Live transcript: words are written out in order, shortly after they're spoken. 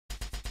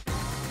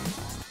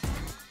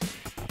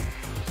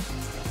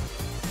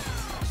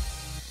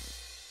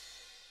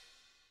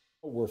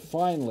We're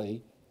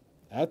finally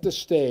at the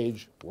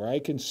stage where I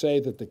can say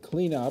that the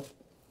cleanup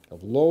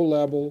of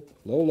low-level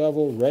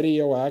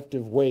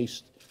radioactive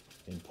waste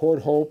in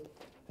Port Hope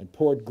and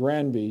Port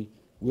Granby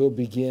will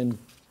begin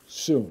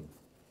soon.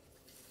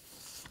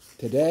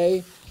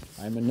 Today,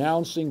 I'm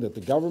announcing that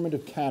the Government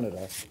of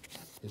Canada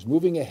is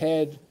moving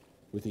ahead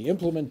with the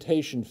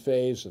implementation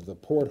phase of the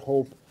Port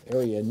Hope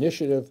Area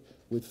Initiative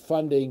with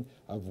funding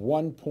of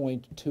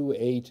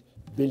 $1.28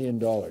 billion.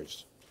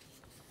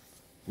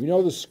 We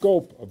know the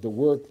scope of the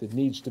work that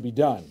needs to be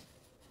done.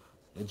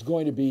 It's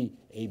going to be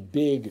a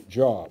big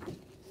job.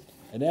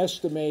 An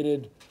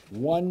estimated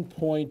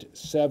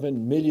 1.7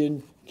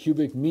 million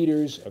cubic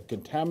meters of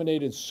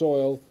contaminated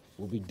soil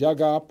will be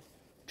dug up,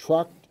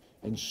 trucked,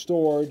 and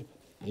stored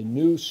in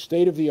new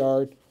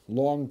state-of-the-art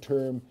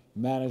long-term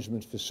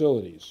management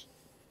facilities.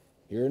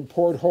 Here in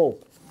Port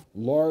Hope,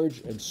 large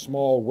and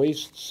small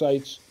waste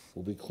sites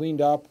will be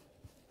cleaned up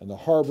and the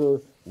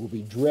harbor will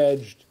be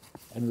dredged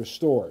and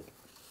restored.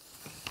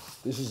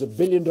 This is a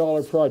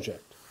billion-dollar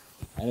project,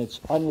 and it's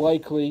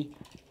unlike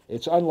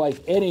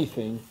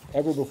anything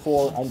ever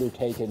before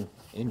undertaken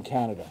in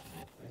Canada.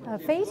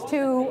 Phase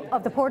 2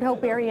 of the Port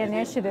Hope Area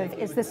Initiative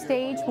is the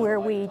stage where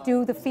we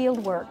do the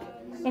field work.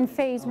 In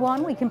Phase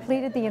 1, we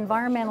completed the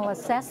environmental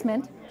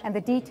assessment and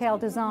the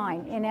detailed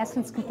design, in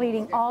essence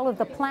completing all of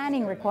the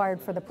planning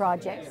required for the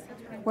project.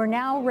 We're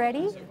now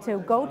ready to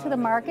go to the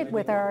market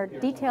with our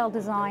detailed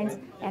designs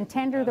and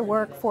tender the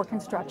work for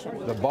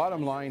construction. The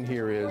bottom line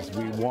here is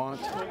we want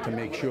to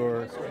make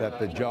sure that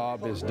the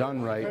job is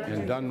done right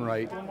and done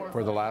right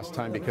for the last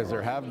time, because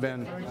there have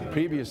been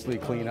previously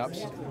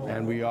cleanups,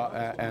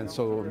 and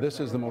so this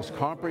is the most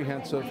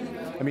comprehensive.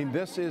 I mean,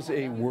 this is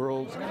a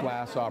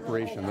world-class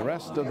operation. The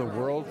rest of the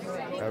world,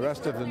 the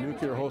rest of the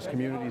nuclear host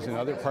communities in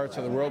other parts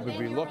of the world would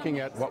be looking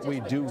at what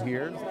we do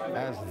here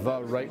as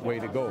the right way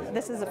to go.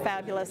 This is a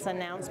fabulous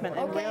announcement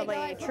and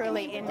really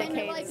truly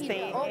indicates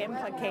the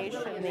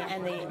implication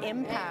and the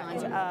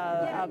impact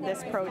of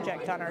this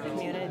project on our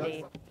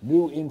community.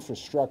 New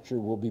infrastructure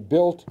will be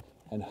built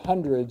and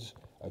hundreds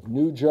of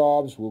new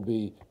jobs will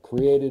be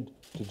created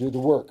to do the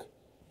work.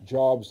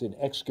 Jobs in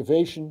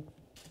excavation,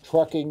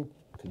 trucking,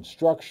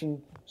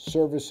 construction,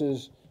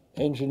 services,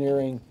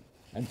 engineering,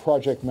 and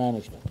project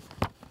management.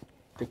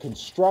 The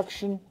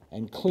construction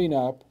and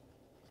cleanup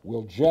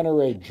will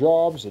generate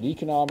jobs and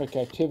economic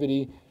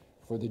activity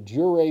for the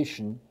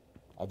duration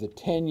of the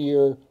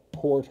 10-year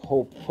Port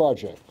Hope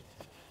project.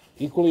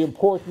 Equally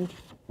important,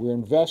 we're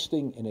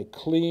investing in a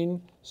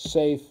clean,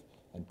 safe,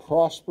 and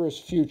prosperous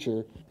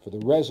future for the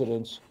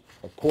residents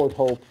of Port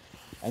Hope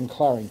and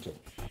Clarington.